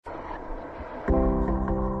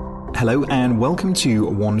Hello and welcome to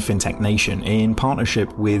One Fintech Nation in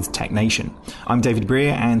partnership with Tech Nation. I'm David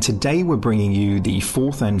Breer and today we're bringing you the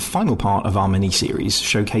fourth and final part of our mini-series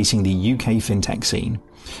showcasing the UK fintech scene.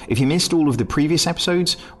 If you missed all of the previous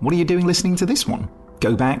episodes, what are you doing listening to this one?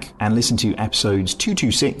 Go back and listen to episodes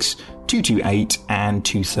 226, 228 and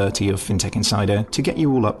 230 of Fintech Insider to get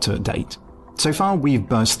you all up to date. So far, we've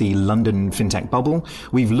burst the London fintech bubble,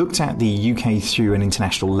 we've looked at the UK through an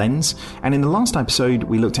international lens, and in the last episode,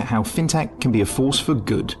 we looked at how fintech can be a force for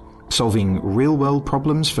good, solving real-world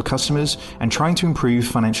problems for customers and trying to improve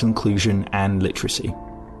financial inclusion and literacy.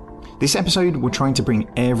 This episode, we're trying to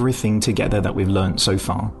bring everything together that we've learned so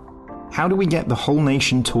far. How do we get the whole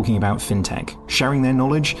nation talking about fintech, sharing their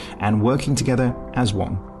knowledge, and working together as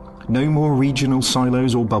one? No more regional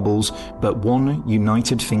silos or bubbles, but one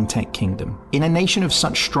united fintech kingdom. In a nation of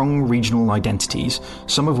such strong regional identities,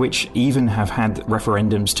 some of which even have had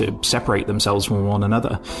referendums to separate themselves from one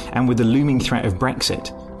another, and with the looming threat of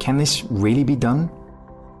Brexit, can this really be done?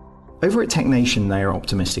 Over at Tech Nation, they are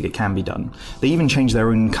optimistic it can be done. They even changed their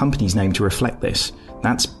own company's name to reflect this.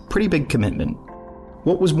 That's pretty big commitment.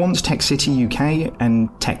 What was once Tech City UK and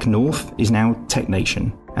Tech North is now Tech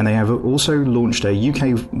Nation. And they have also launched a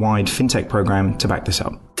UK-wide fintech program to back this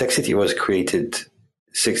up. Tech City was created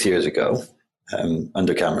 6 years ago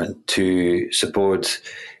under Cameron to support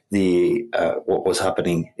the what was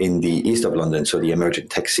happening in the east of London, so the emerging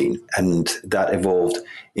tech scene. And that evolved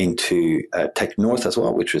into Tech North as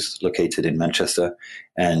well, which was located in Manchester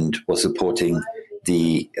and was supporting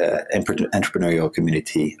the entrepreneurial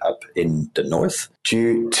community up in the north.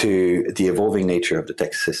 Due to the evolving nature of the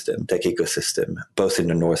tech ecosystem, both in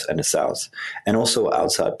the north and the south, and also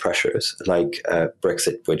outside pressures like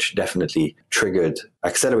Brexit, which definitely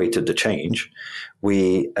accelerated the change,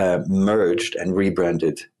 we merged and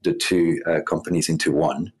rebranded the two companies into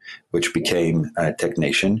one, which became Tech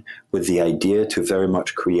Nation, with the idea to very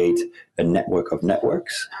much create a network of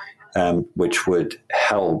networks, which would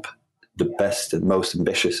help the best and most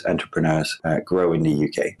ambitious entrepreneurs grow in the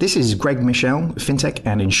UK. This is Greg Michel, FinTech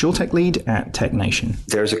and InsurTech Lead at Tech Nation.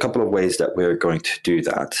 There's a couple of ways that we're going to do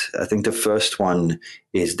that. I think the first one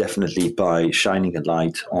is definitely by shining a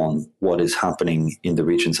light on what is happening in the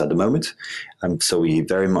regions at the moment. So we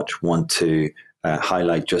very much want to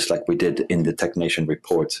highlight, just like we did in the Tech Nation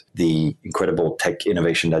report, the incredible tech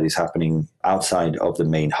innovation that is happening outside of the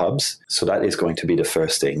main hubs. So that is going to be the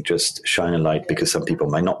first thing, just shine a light because some people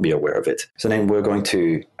might not be aware of it. So then we're going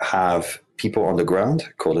to have people on the ground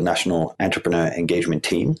called the National Entrepreneur Engagement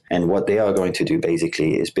Team. And what they are going to do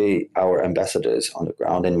basically is be our ambassadors on the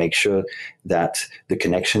ground and make sure that the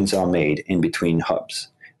connections are made in between hubs.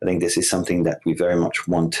 I think this is something that we very much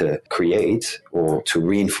want to create or to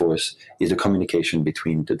reinforce is the communication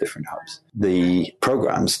between the different hubs. The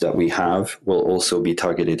programs that we have will also be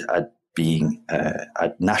targeted at being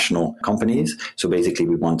at national companies. So basically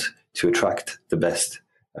we want to attract the best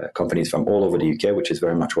companies from all over the UK, which is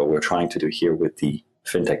very much what we're trying to do here with the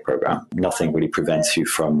fintech program. Nothing really prevents you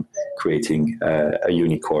from creating a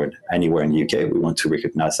unicorn anywhere in the UK. We want to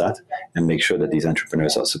recognize that and make sure that these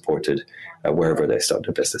entrepreneurs are supported wherever they start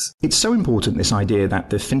their business. It's so important, this idea that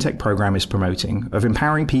the fintech program is promoting, of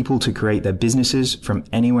empowering people to create their businesses from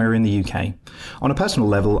anywhere in the UK. On a personal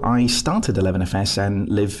level, I started 11FS and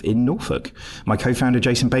live in Norfolk. My co-founder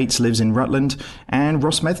Jason Bates lives in Rutland and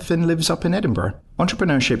Ross Medfin lives up in Edinburgh.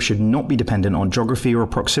 Entrepreneurship should not be dependent on geography or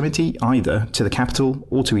proximity either to the capital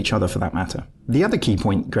or to each other for that matter. The other key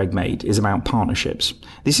point Greg made is about partnerships.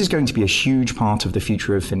 This is going to be a huge part of the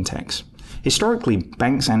future of fintechs. Historically,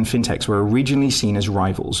 banks and fintechs were originally seen as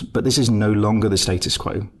rivals, but this is no longer the status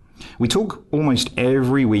quo. We talk almost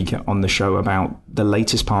every week on the show about the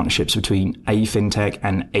latest partnerships between a fintech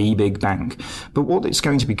and a big bank. But what is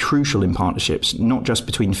going to be crucial in partnerships, not just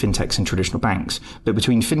between fintechs and traditional banks, but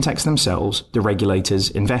between fintechs themselves, the regulators,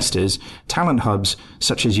 investors, talent hubs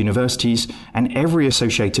such as universities, and every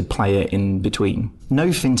associated player in between. No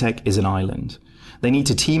fintech is an island. They need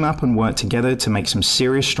to team up and work together to make some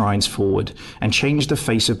serious strides forward and change the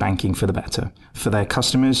face of banking for the better, for their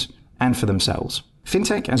customers and for themselves.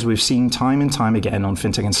 Fintech, as we've seen time and time again on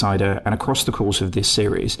Fintech Insider and across the course of this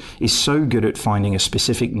series, is so good at finding a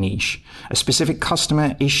specific niche, a specific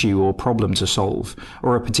customer issue or problem to solve,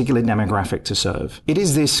 or a particular demographic to serve. It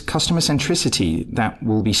is this customer centricity that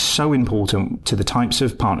will be so important to the types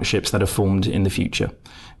of partnerships that are formed in the future.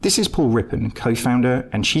 This is Paul Rippon, co-founder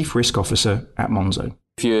and chief risk officer at Monzo.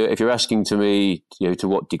 If you're asking to me, to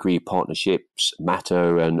what degree partnerships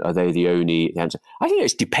matter and are they the only answer, I think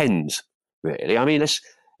it depends. Really, I mean,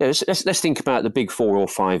 let's think about the big 4 or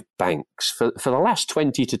 5 banks. For the last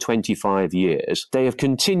 20 to 25 years, they have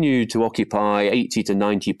continued to occupy 80 to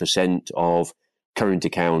 90% of current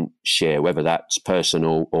account share, whether that's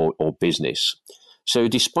personal or business. So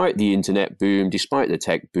despite the internet boom, despite the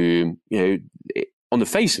tech boom, on the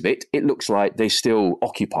face of it, it looks like they still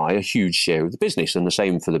occupy a huge share of the business, and the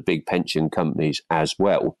same for the big pension companies as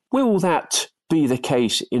well. Will that be the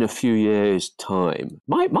case in a few years' time?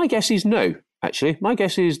 My guess is no. Actually, my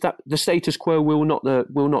guess is that the status quo will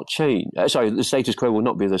not change. The status quo will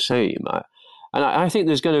not be the same. And I think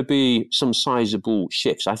there's going to be some sizable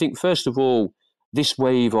shifts. I think, first of all, this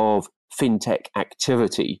wave of fintech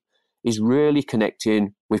activity is really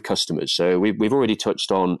connecting with customers. So we've already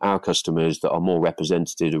touched on our customers that are more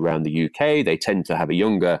represented around the UK. They tend to have a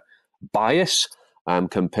younger bias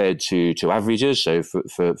compared to averages. So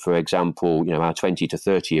for example, our 20 to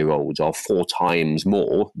 30-year-olds are 4 times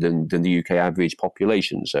more than the UK average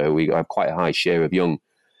population. So we have quite a high share of young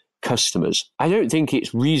customers. I don't think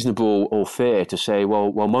it's reasonable or fair to say,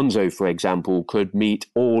 well, Monzo, for example, could meet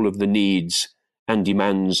all of the needs and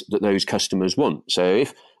demands that those customers want. So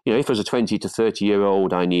if as a 20 to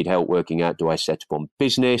 30-year-old, I need help working out, do I set up on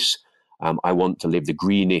business? I want to live the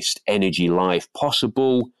greenest energy life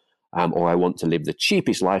possible, or I want to live the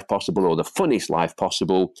cheapest life possible or the funnest life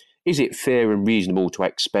possible. Is it fair and reasonable to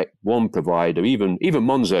expect one provider, even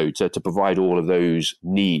Monzo, to provide all of those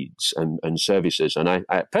needs and services? And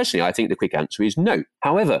I personally, I think the quick answer is no.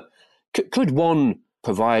 However, could one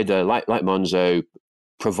provider like Monzo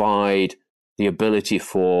provide the ability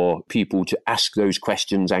for people to ask those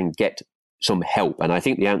questions and get some help? And I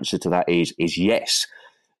think the answer to that is yes.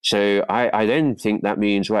 So I then think that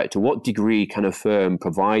means, right, to what degree can a firm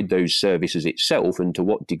provide those services itself, and to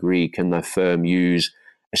what degree can the firm use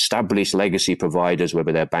established legacy providers,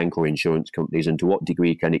 whether they're bank or insurance companies, and to what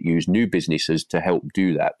degree can it use new businesses to help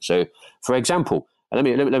do that? So, for example,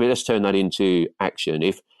 let's turn that into action.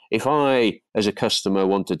 If I, as a customer,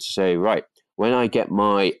 wanted to say, right, when I get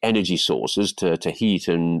my energy sources to heat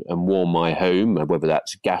and warm my home, whether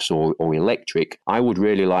that's gas or electric, I would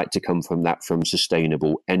really like to come from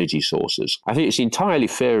sustainable energy sources. I think it's entirely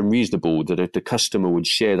fair and reasonable that the customer would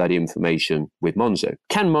share that information with Monzo.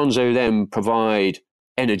 Can Monzo then provide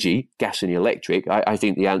energy, gas and electric? I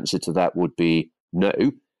think the answer to that would be no.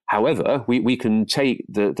 However, we can take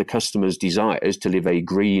the customer's desires to live a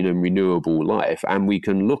green and renewable life, and we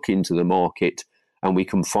can look into the market and we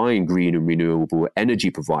can find green and renewable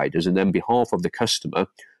energy providers, and then on behalf of the customer,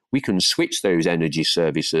 we can switch those energy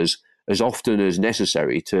services as often as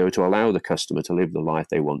necessary to allow the customer to live the life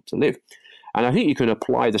they want to live. And I think you can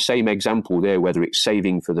apply the same example there, whether it's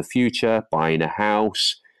saving for the future, buying a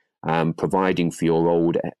house, providing for your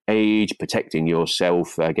old age, protecting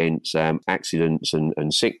yourself against accidents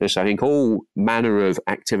and sickness. I think all manner of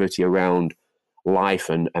activity around life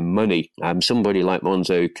and money. Somebody like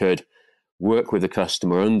Monzo could work with the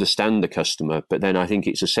customer, understand the customer, but then I think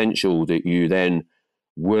it's essential that you then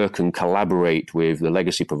work and collaborate with the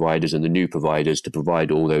legacy providers and the new providers to provide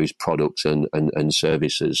all those products and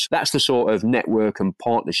services. That's the sort of network and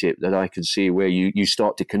partnership that I can see where you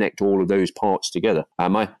start to connect all of those parts together.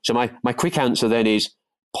 My quick answer then is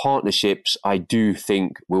partnerships I do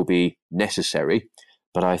think will be necessary,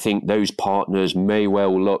 but I think those partners may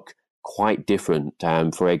well look quite different.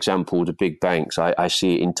 For example, the big banks, I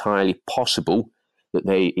see it entirely possible that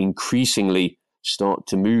they increasingly start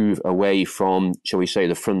to move away from, shall we say,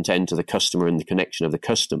 the front end to the customer and the connection of the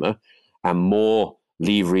customer, and more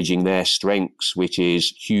leveraging their strengths, which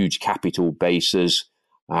is huge capital bases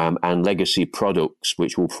and legacy products,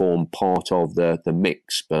 which will form part of the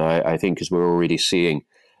mix. But I think, as we're already seeing,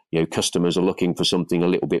 customers are looking for something a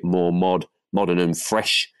little bit more modern and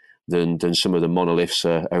fresh than some of the monoliths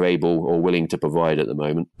are able or willing to provide at the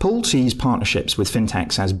moment. Paul sees partnerships with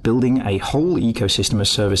fintechs as building a whole ecosystem of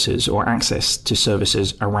services or access to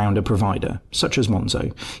services around a provider, such as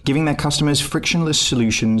Monzo, giving their customers frictionless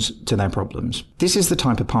solutions to their problems. This is the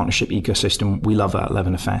type of partnership ecosystem we love at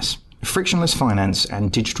 11FS. Frictionless finance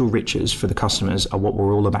and digital riches for the customers are what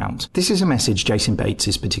we're all about. This is a message Jason Bates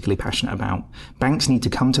is particularly passionate about. Banks need to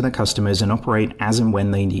come to their customers and operate as and when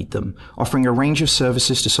they need them, offering a range of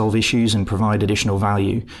services to solve issues and provide additional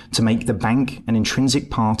value to make the bank an intrinsic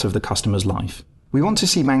part of the customer's life. We want to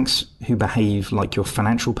see banks who behave like your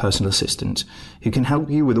financial personal assistant, who can help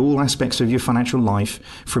you with all aspects of your financial life,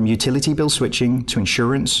 from utility bill switching to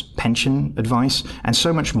insurance, pension advice, and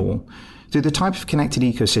so much more, through the type of connected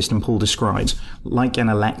ecosystem Paul describes, like an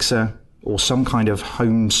Alexa or some kind of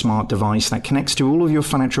home smart device that connects to all of your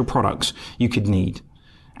financial products you could need.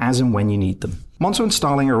 as and when you need them. Monzo and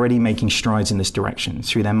Starling are already making strides in this direction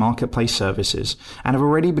through their marketplace services and have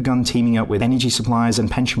already begun teaming up with energy suppliers and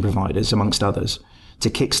pension providers, amongst others, to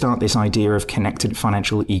kickstart this idea of connected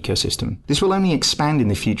financial ecosystem. This will only expand in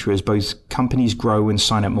the future as both companies grow and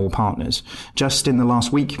sign up more partners. Just in the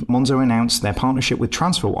last week, Monzo announced their partnership with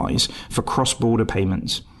TransferWise for cross-border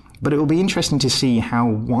payments. But it will be interesting to see how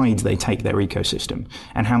wide they take their ecosystem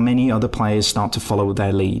and how many other players start to follow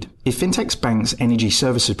their lead. If fintechs, banks, energy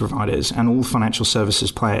services providers, and all financial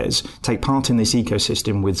services players take part in this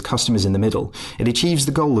ecosystem with customers in the middle, it achieves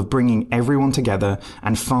the goal of bringing everyone together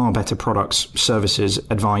and far better products, services,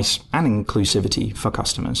 advice, and inclusivity for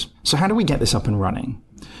customers. So how do we get this up and running?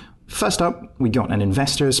 First up, we got an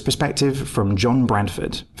investor's perspective from John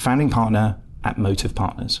Bradford, founding partner at Motive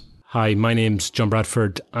Partners. Hi, my name's John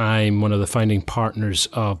Bradford. I'm one of the founding partners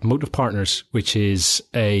of Motive Partners, which is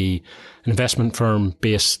an investment firm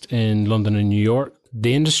based in London and New York.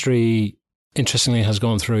 The industry, interestingly, has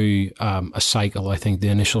gone through a cycle. I think the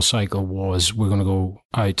initial cycle was we're going to go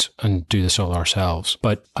out and do this all ourselves.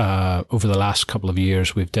 But over the last couple of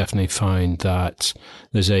years, we've definitely found that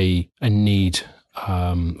there's a need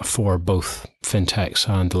for both fintechs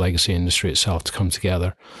and the legacy industry itself to come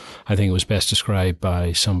together. I think it was best described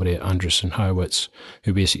by somebody at Andreessen Horowitz,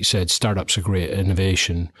 who basically said startups are great at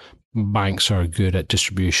innovation, banks are good at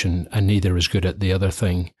distribution, and neither is good at the other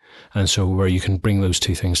thing. And so where you can bring those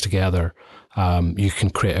two things together, you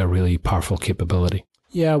can create a really powerful capability.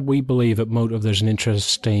 Yeah, we believe at Motive there's an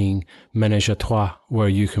interesting ménage à trois where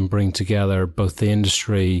you can bring together both the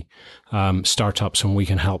industry, startups, and we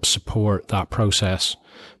can help support that process,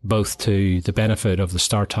 both to the benefit of the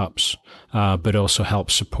startups, but also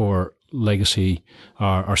help support legacy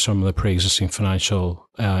or some of the pre-existing financial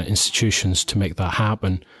institutions to make that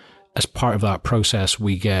happen. As part of that process,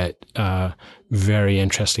 we get very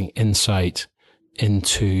interesting insight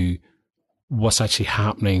into what's actually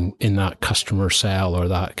happening in that customer sale or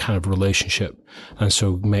that kind of relationship. And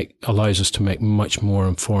so allows us to make much more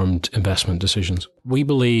informed investment decisions. We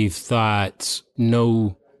believe that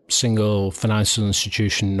no single financial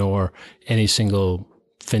institution nor any single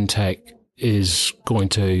fintech is going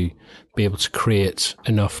to be able to create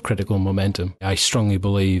enough critical momentum. I strongly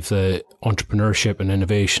believe that entrepreneurship and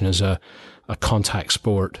innovation is a contact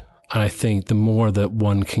sport. And I think the more that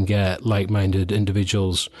one can get like-minded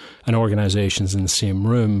individuals and organizations in the same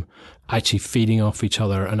room actually feeding off each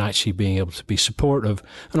other and actually being able to be supportive,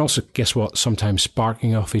 and also, guess what, sometimes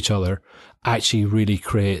sparking off each other, actually really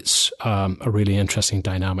creates a really interesting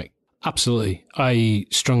dynamic. Absolutely. I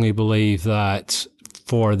strongly believe that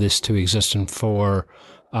for this to exist and for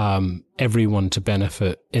everyone to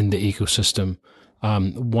benefit in the ecosystem,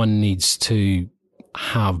 one needs to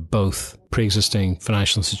have both pre-existing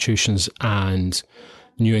financial institutions and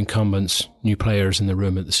new incumbents, new players in the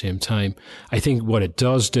room at the same time. I think what it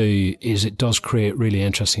does do is it does create really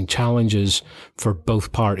interesting challenges for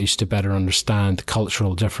both parties to better understand the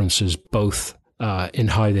cultural differences, both in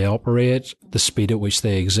how they operate, the speed at which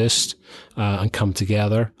they exist and come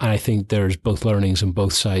together. And I think there's both learnings on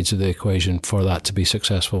both sides of the equation for that to be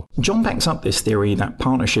successful. John backs up this theory that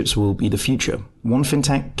partnerships will be the future. One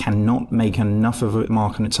fintech cannot make enough of a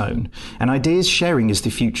mark on its own, and ideas sharing is the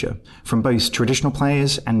future, from both traditional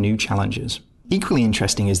players and new challengers. Equally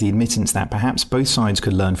interesting is the admittance that perhaps both sides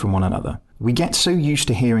could learn from one another. We get so used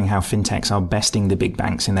to hearing how fintechs are besting the big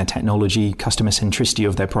banks in their technology, customer centricity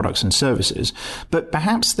of their products and services, but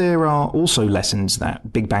perhaps there are also lessons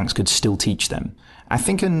that big banks could still teach them. I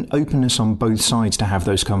think an openness on both sides to have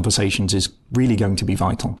those conversations is really going to be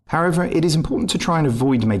vital. However, it is important to try and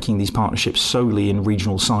avoid making these partnerships solely in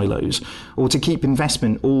regional silos, or to keep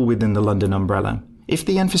investment all within the London umbrella. If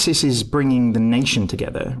the emphasis is bringing the nation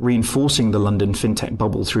together, reinforcing the London fintech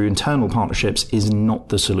bubble through internal partnerships is not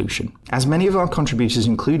the solution. As many of our contributors,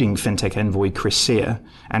 including fintech envoy Chris Sear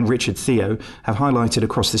and Richard Theo, have highlighted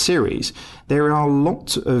across the series, there are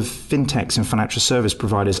lots of fintechs and financial service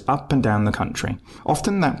providers up and down the country.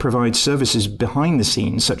 Often that provides services behind the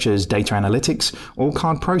scenes such as data analytics or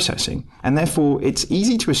card processing, and therefore it's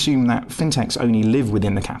easy to assume that fintechs only live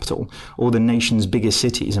within the capital or the nation's biggest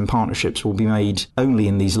cities, and partnerships will be made only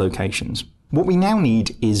in these locations. What we now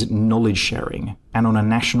need is knowledge sharing, and on a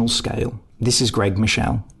national scale. This is Greg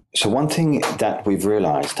Michelle. So one thing that we've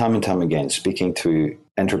realized time and time again, speaking to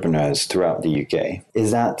entrepreneurs throughout the UK,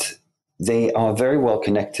 is that they are very well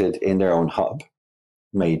connected in their own hub,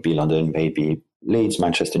 maybe London, maybe Leeds,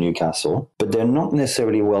 Manchester, Newcastle, but they're not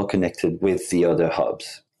necessarily well connected with the other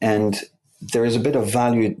hubs. And there is a bit of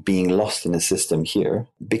value being lost in the system here,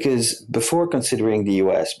 because before considering the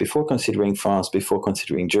US, before considering France, before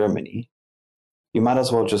considering Germany, you might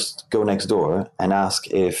as well just go next door and ask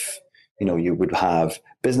if, you would have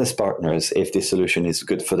business partners if this solution is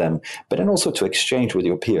good for them, but then also to exchange with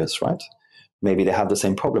your peers, right? Maybe they have the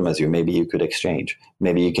same problem as you. Maybe you could exchange.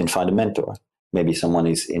 Maybe you can find a mentor. Maybe someone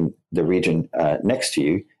is in the region next to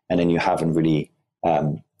you, and then you haven't really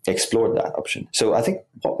explored that option. So I think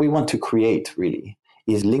what we want to create really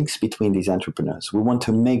is links between these entrepreneurs. We want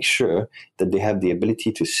to make sure that they have the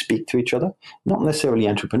ability to speak to each other, not necessarily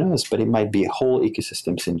entrepreneurs, but it might be whole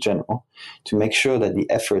ecosystems in general, to make sure that the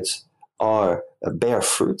efforts are bear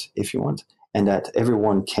fruit, if you want, and that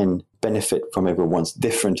everyone can benefit from everyone's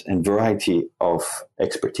different and variety of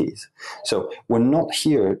expertise. So we're not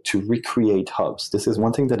here to recreate hubs. This is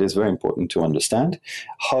one thing that is very important to understand.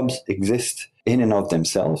 Hubs exist in and of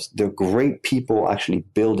themselves. They're great people actually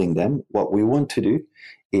building them. What we want to do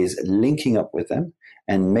is linking up with them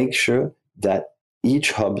and make sure that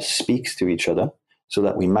each hub speaks to each other so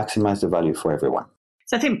that we maximize the value for everyone.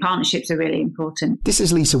 So I think partnerships are really important. This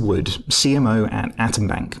is Lisa Wood, CMO at Atom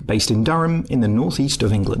Bank, based in Durham in the northeast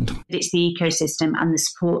of England. It's the ecosystem and the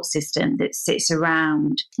support system that sits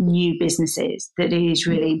around new businesses that is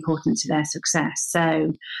really important to their success.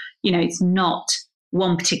 So, it's not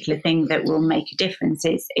one particular thing that will make a difference.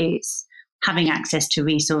 It's having access to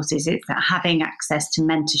resources, it's having access to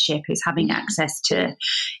mentorship, it's having access to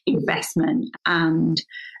investment, and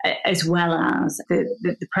as well as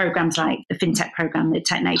the programs like the Fintech program that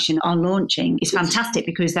Tech Nation are launching is fantastic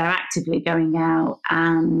because they're actively going out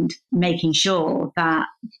and making sure that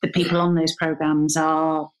the people on those programs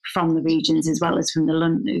are from the regions as well as from the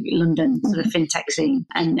London sort of Fintech scene,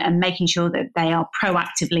 and making sure that they are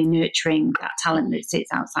proactively nurturing that talent that sits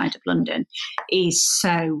outside of London is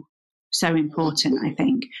so important, I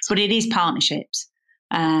think. But it is partnerships,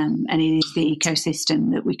 and it is the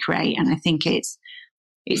ecosystem that we create. And I think it's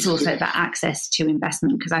also that access to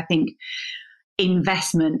investment, because I think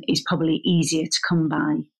investment is probably easier to come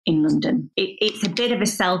by in London. It's a bit of a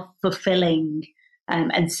self-fulfilling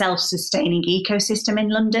and self-sustaining ecosystem in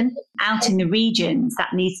London. Out in the regions,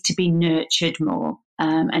 that needs to be nurtured more.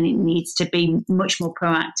 And it needs to be much more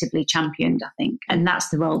proactively championed, I think. And that's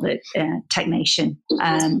the role that Tech Nation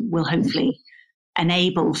will hopefully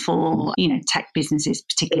enable for tech businesses,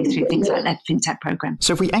 particularly through things like their Fintech program.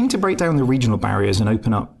 So if we aim to break down the regional barriers and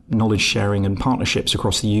open up knowledge sharing and partnerships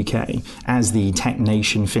across the UK, as the Tech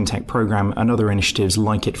Nation Fintech program and other initiatives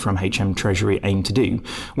like it from HM Treasury aim to do,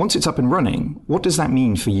 once it's up and running, what does that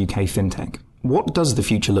mean for UK Fintech? What does the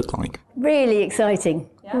future look like? Really exciting.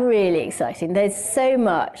 Really exciting. There's so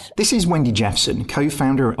much. This is Wendy Jeffson,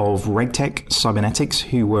 co-founder of RegTech Cybernetics,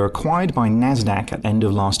 who were acquired by NASDAQ at the end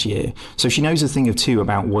of last year. So she knows a thing or two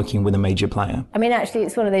about working with a major player. I mean, actually,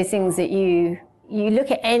 it's one of those things that you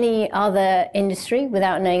look at any other industry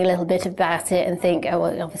without knowing a little bit about it and think, oh,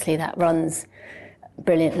 well, obviously that runs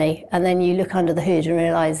brilliantly. And then you look under the hood and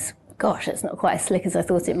realise, gosh, it's not quite as slick as I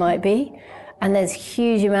thought it might be. And there's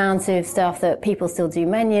huge amounts of stuff that people still do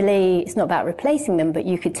manually. It's not about replacing them, but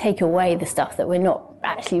you could take away the stuff that we're not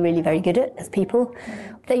actually really very good at as people.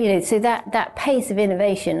 So that pace of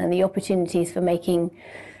innovation and the opportunities for making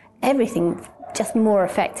everything just more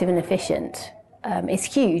effective and efficient is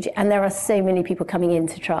huge. And there are so many people coming in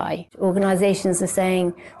to try. Organisations are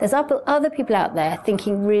saying, there's other people out there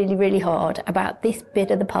thinking really, really hard about this bit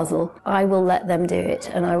of the puzzle. I will let them do it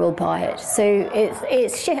and I will buy it. So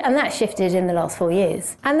and that shifted in the last 4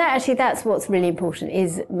 years. And that's what's really important,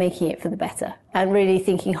 is making it for the better and really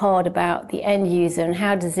thinking hard about the end user and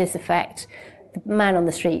how does this affect the man on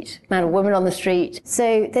the street, man or woman on the street.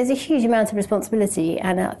 So there's a huge amount of responsibility,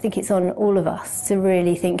 and I think it's on all of us to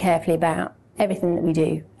really think carefully about everything that we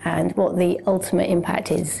do and what the ultimate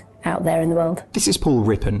impact is out there in the world. This is Paul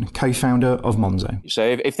Rippon, co-founder of Monzo. So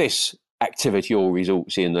if this activity all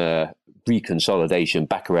results in a reconsolidation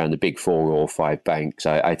back around the big 4 or 5 banks,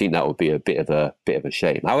 I think that would be a bit of a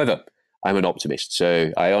shame. However, I'm an optimist,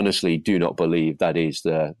 so I honestly do not believe that is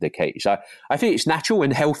the case. I think it's natural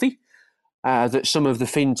and healthy that some of the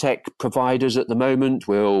fintech providers at the moment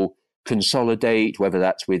will consolidate, whether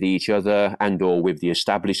that's with each other and or with the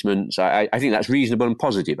establishments. I think that's reasonable and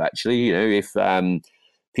positive, actually. If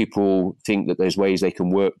people think that there's ways they can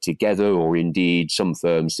work together, or indeed some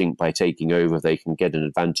firms think by taking over they can get an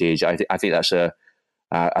advantage, I think that's a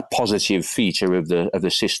positive feature of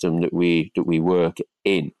the system that we work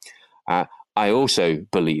in. I also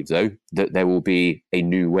believe, though, that there will be a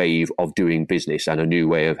new wave of doing business and a new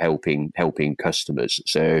way of helping customers.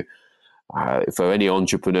 So for any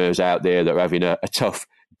entrepreneurs out there that are having a tough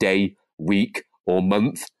day, week, or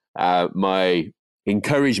month, my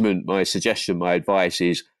encouragement, my suggestion, my advice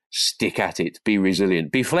is stick at it, be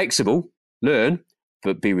resilient, be flexible, learn,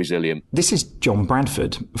 but be resilient. This is John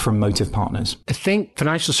Bradford from Motive Partners. I think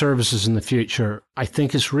financial services in the future, I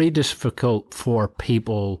think it's really difficult for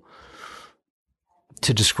people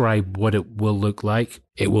to describe what it will look like.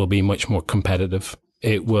 It will be much more competitive.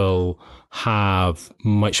 It will have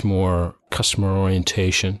much more customer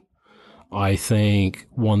orientation. I think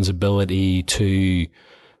one's ability to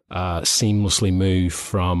seamlessly move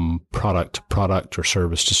from product to product or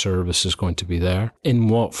service to service is going to be there. In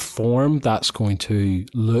what form that's going to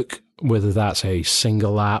look, whether that's a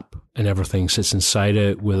single app and everything sits inside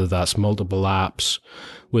it, whether that's multiple apps,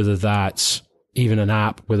 whether that's even an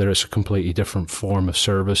app, whether it's a completely different form of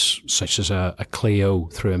service, such as a Clio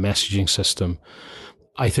through a messaging system.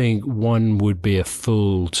 I think one would be a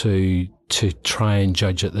fool to try and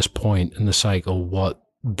judge at this point in the cycle what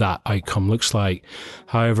that outcome looks like.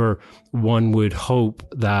 However, one would hope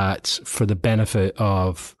that for the benefit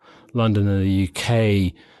of London and the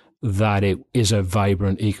UK, that it is a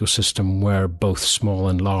vibrant ecosystem where both small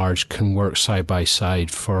and large can work side by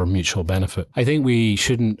side for mutual benefit. I think we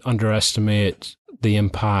shouldn't underestimate the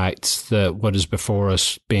impact that what is before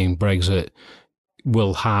us, being Brexit,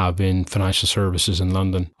 will have in financial services in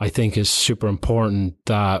London. I think it's super important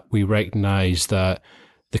that we recognise that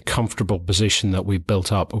the comfortable position that we've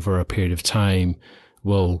built up over a period of time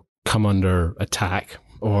will come under attack,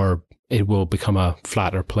 or it will become a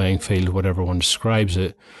flatter playing field, whatever one describes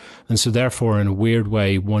it. And so therefore, in a weird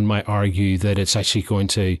way, one might argue that it's actually going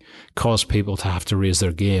to cause people to have to raise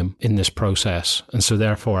their game in this process. And so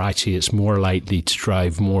therefore, actually, it's more likely to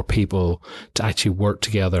drive more people to actually work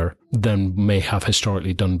together than may have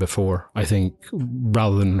historically done before. I think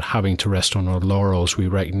rather than having to rest on our laurels, we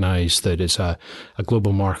recognize that it's a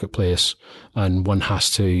global marketplace, and one has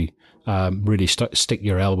to really stick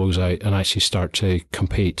your elbows out and actually start to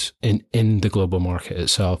compete in the global market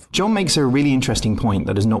itself. John makes a really interesting point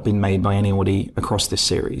that has not been made by anybody across this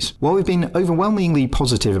series. While we've been overwhelmingly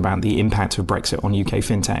positive about the impact of Brexit on UK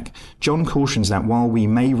fintech, John cautions that while we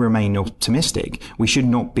may remain optimistic, we should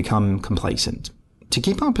not become complacent. To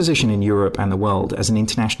keep our position in Europe and the world as an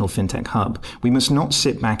international fintech hub, we must not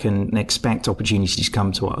sit back and expect opportunities to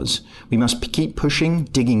come to us. We must keep pushing,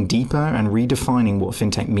 digging deeper, and redefining what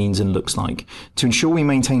fintech means and looks like to ensure we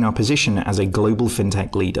maintain our position as a global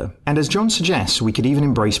fintech leader. And as John suggests, we could even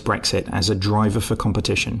embrace Brexit as a driver for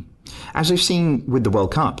competition. As we've seen with the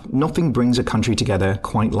World Cup, nothing brings a country together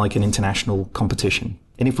quite like an international competition.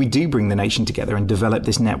 And if we do bring the nation together and develop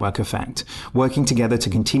this network effect, working together to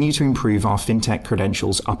continue to improve our fintech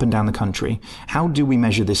credentials up and down the country, how do we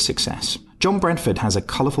measure this success? John Bradford has a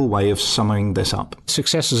colourful way of summing this up.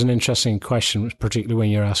 Success is an interesting question, particularly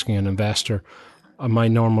when you're asking an investor. My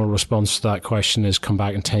normal response to that question is come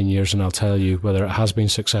back in 10 years and I'll tell you whether it has been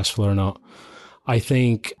successful or not. I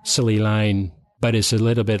think, silly line, but it's a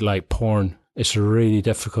little bit like porn. It's really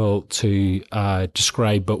difficult to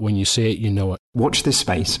describe, but when you see it, you know it. Watch this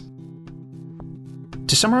space.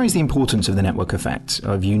 To summarise the importance of the network effect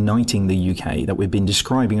of uniting the UK that we've been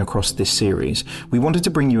describing across this series, we wanted to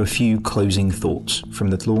bring you a few closing thoughts from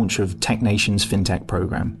the launch of TechNation's FinTech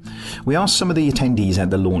programme. We asked some of the attendees at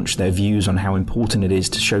the launch their views on how important it is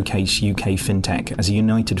to showcase UK FinTech as a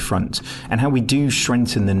united front and how we do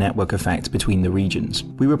strengthen the network effect between the regions.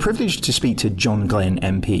 We were privileged to speak to John Glenn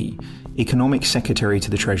MP, Economic Secretary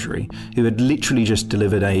to the Treasury, who had literally just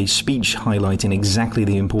delivered a speech highlighting exactly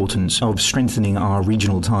the importance of strengthening our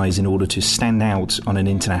regional ties in order to stand out on an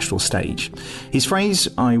international stage. His phrase,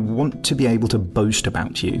 "I want to be able to boast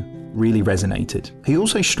about you," really resonated. He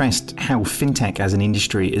also stressed how fintech as an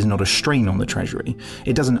industry is not a strain on the Treasury.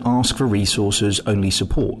 It doesn't ask for resources, only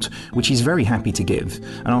support, which he's very happy to give.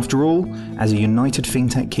 And after all, as a united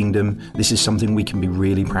fintech kingdom, this is something we can be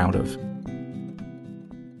really proud of.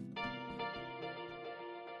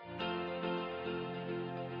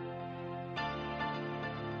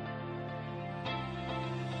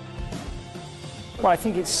 Well, I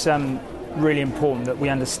think it's really important that we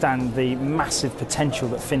understand the massive potential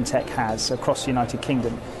that fintech has across the United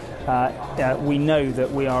Kingdom. We know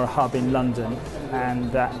that we are a hub in London,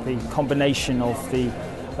 and that the combination of the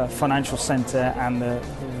financial centre and the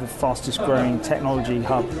fastest growing technology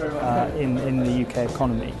hub in the UK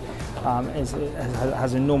economy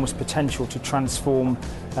has enormous potential to transform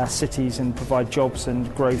cities and provide jobs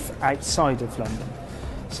and growth outside of London.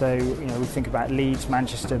 So, we think about Leeds,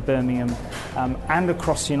 Manchester, Birmingham, and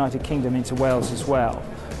across the United Kingdom into Wales as well,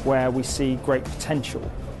 where we see great potential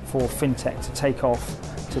for fintech to take off,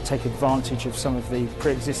 to take advantage of some of the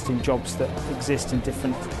pre-existing jobs that exist in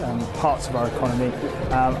different parts of our economy.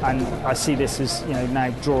 And I see this as, now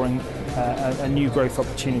drawing a new growth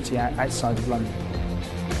opportunity outside of London.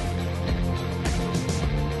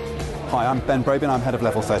 Hi, I'm Ben Brabin. I'm head of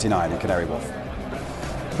Level 39 in Canary Wharf.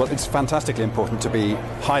 Well, it's fantastically important to be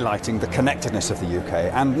highlighting the connectedness of the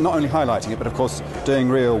UK, and not only highlighting it, but of course doing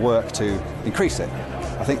real work to increase it.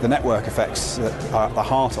 I think the network effects that are at the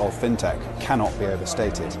heart of fintech cannot be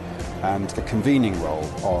overstated, and the convening role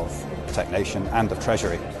of TechNation and of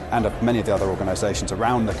Treasury and of many of the other organisations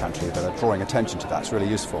around the country that are drawing attention to that is really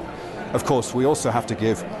useful. Of course, we also have to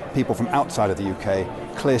give people from outside of the UK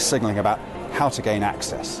clear signalling about how to gain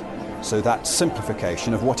access. So that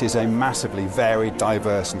simplification of what is a massively varied,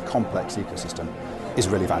 diverse and complex ecosystem is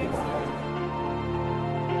really valuable.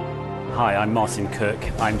 Hi, I'm Martin Cook.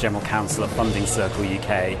 I'm General Counsel at Funding Circle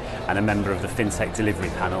UK and a member of the Fintech Delivery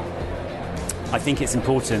Panel. I think it's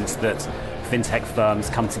important that fintech firms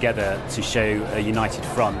come together to show a united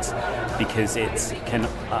front because it can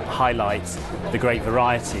highlight the great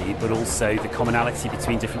variety but also the commonality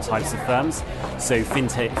between different types of firms. So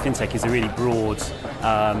fintech is a really broad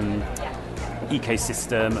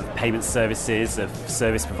ecosystem of payment services, of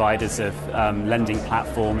service providers, of lending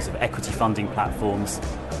platforms, of equity funding platforms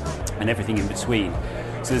and everything in between.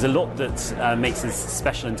 So there's a lot that makes us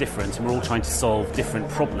special and different, and we're all trying to solve different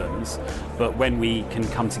problems. But when we can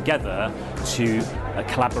come together to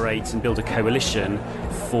collaborate and build a coalition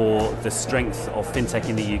for the strength of fintech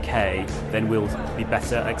in the UK, then we'll be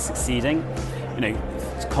better at succeeding. You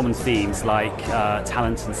know, common themes like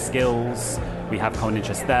talent and skills. We have common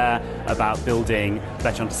interests there about building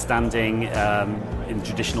better understanding in the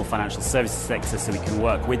traditional financial services sector so we can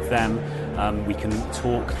work with them. We can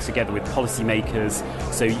talk together with policymakers.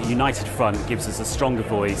 So United Front gives us a stronger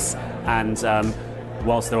voice, and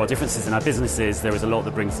whilst there are differences in our businesses, there is a lot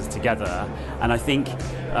that brings us together. And I think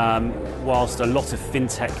whilst a lot of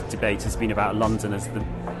fintech debate has been about London as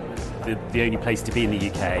the only place to be in the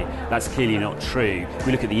UK, that's clearly not true. If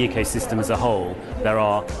we look at the ecosystem as a whole, there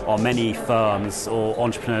are many firms or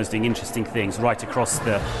entrepreneurs doing interesting things right across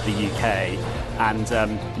the UK,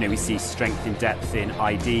 and we see strength in depth in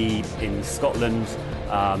ID in Scotland.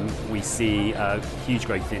 We see huge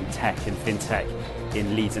growth in tech and fintech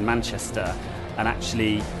in Leeds and Manchester, and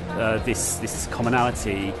actually this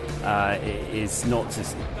commonality is not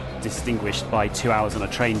as distinguished by 2 hours on a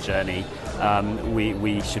train journey.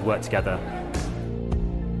 We should work together.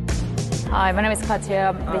 Hi, my name is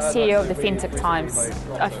Katya, I'm the CEO of the Fintech Times.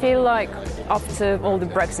 I feel like after all the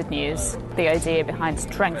Brexit news, the idea behind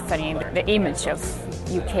strengthening the image of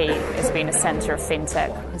UK as being a centre of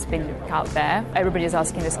fintech has been out there. Everybody is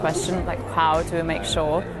asking this question, like how do we make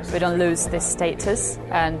sure we don't lose this status?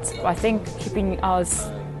 And I think keeping us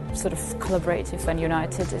sort of collaborative and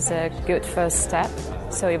united is a good first step.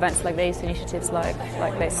 So events like this, initiatives like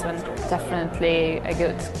this one, definitely a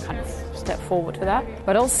good kind of step forward for that.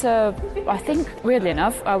 But also, I think, weirdly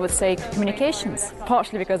enough, I would say communications,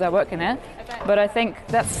 partially because I work in it, but I think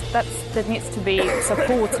that needs to be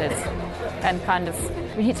supported and kind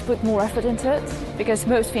of, we need to put more effort into it, because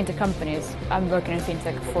most fintech companies, I'm working in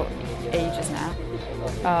fintech for ages now,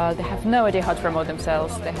 they have no idea how to promote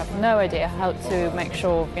themselves. They have no idea how to make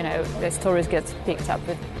sure, their stories get picked up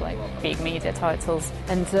with like big media titles.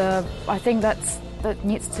 And I think that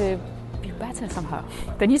needs to be better somehow.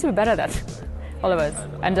 They need to be better at that, all of us.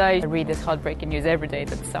 And I read this heartbreaking news every day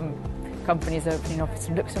that some companies are opening offices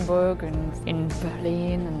in Luxembourg and in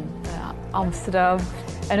Berlin and Amsterdam.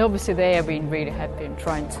 And obviously they have been really happy in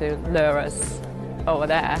trying to lure us over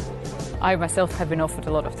there. I myself have been offered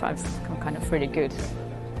a lot of times some kind of really good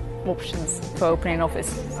options for opening an office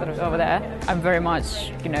sort of over there. I'm very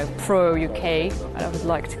much, pro-UK, and I would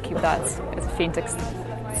like to keep that as a fintech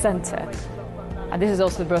centre. And this is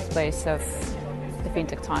also the birthplace of the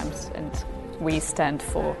Fintech Times, and we stand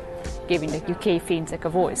for giving the UK fintech a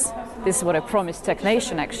voice. This is what I promised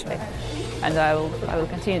TechNation, actually, and I will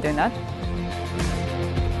continue doing that.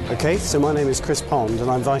 Okay, so my name is Chris Pond,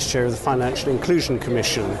 and I'm Vice Chair of the Financial Inclusion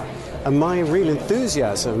Commission. And my real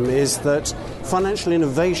enthusiasm is that financial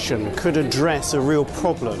innovation could address a real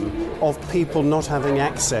problem of people not having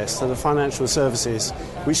access to the financial services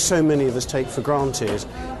which so many of us take for granted,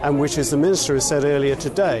 and which, as the Minister has said earlier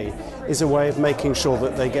today, is a way of making sure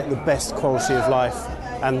that they get the best quality of life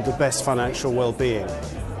and the best financial well-being.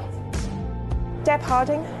 Deb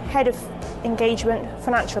Harding, Head of Engagement,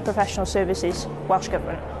 Financial and Professional Services, Welsh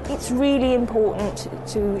Government. It's really important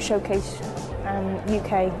to showcase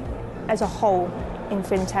UK as a whole in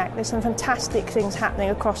fintech. There's some fantastic things happening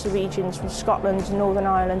across the regions from Scotland to Northern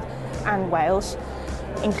Ireland and Wales,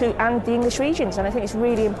 and the English regions, and I think it's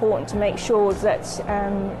really important to make sure that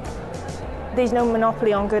there's no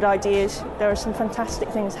monopoly on good ideas. There are some fantastic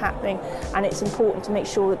things happening, and it's important to make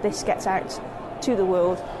sure that this gets out to the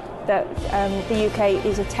world, that the UK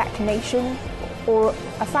is a tech nation, or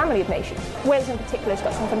a family of nations. Wales in particular has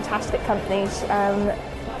got some fantastic companies.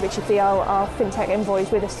 Richard Fee, our FinTech envoy, is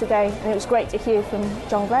with us today, and it was great to hear from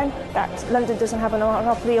John Glenn that London doesn't have a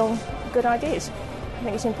monopoly on good ideas. I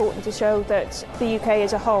think it's important to show that the UK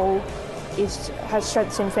as a whole has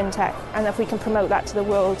strengths in FinTech, and if we can promote that to the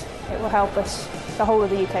world, it will help us, the whole of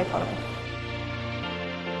the UK economy.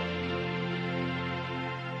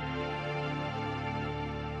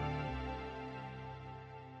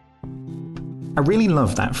 I really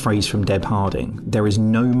love that phrase from Deb Harding, there is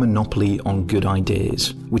no monopoly on good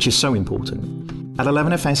ideas, which is so important. At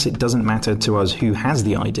 11FS, it doesn't matter to us who has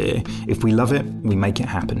the idea. If we love it, we make it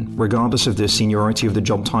happen, regardless of the seniority of the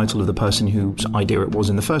job title of the person whose idea it was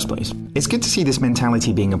in the first place. It's good to see this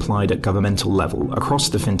mentality being applied at governmental level across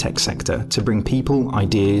the fintech sector to bring people,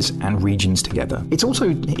 ideas, and regions together. It's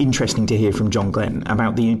also interesting to hear from John Glenn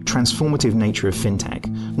about the transformative nature of fintech,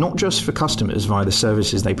 not just for customers via the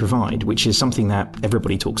services they provide, which is something that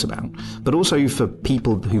everybody talks about, but also for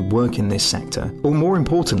people who work in this sector, or more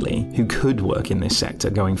importantly, who could work in this sector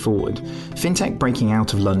going forward. Fintech breaking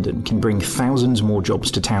out of London can bring thousands more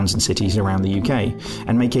jobs to towns and cities around the UK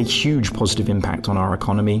and make a huge positive impact on our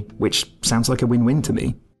economy, which sounds like a win-win to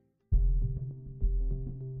me.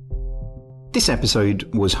 This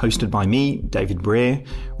episode was hosted by me, David Breer,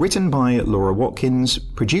 written by Laura Watkins,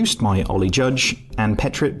 produced by Ollie Judge and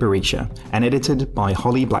Petrit Barisha, and edited by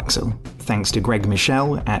Holly Blacksell. Thanks to Greg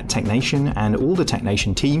Michelle at TechNation and all the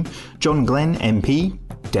TechNation team, John Glenn MP,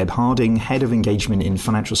 Deb Harding, Head of Engagement in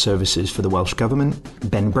Financial Services for the Welsh Government,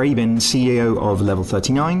 Ben Brabin, CEO of Level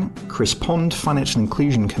 39, Chris Pond, Financial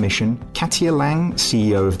Inclusion Commission, Katia Lang,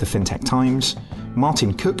 CEO of the FinTech Times,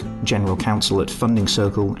 Martin Cook, General Counsel at Funding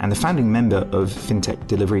Circle and the founding member of FinTech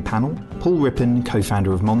Delivery Panel, Paul Rippon,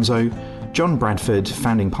 co-founder of Monzo, John Bradford,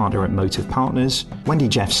 founding partner at Motive Partners, Wendy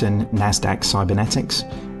Jeffson, NASDAQ Cybernetics,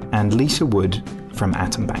 and Lisa Wood from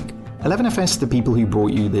Atom Bank. 11FS, the people who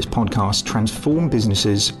brought you this podcast, transform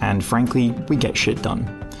businesses, and frankly, we get shit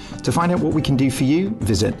done. To find out what we can do for you,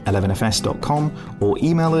 visit 11fs.com or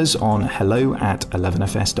email us on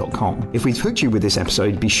hello@11fs.com. If we've hooked you with this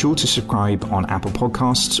episode, be sure to subscribe on Apple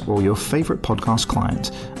Podcasts or your favorite podcast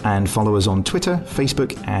client, and follow us on Twitter,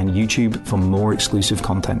 Facebook, and YouTube for more exclusive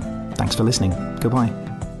content. Thanks for listening. Goodbye.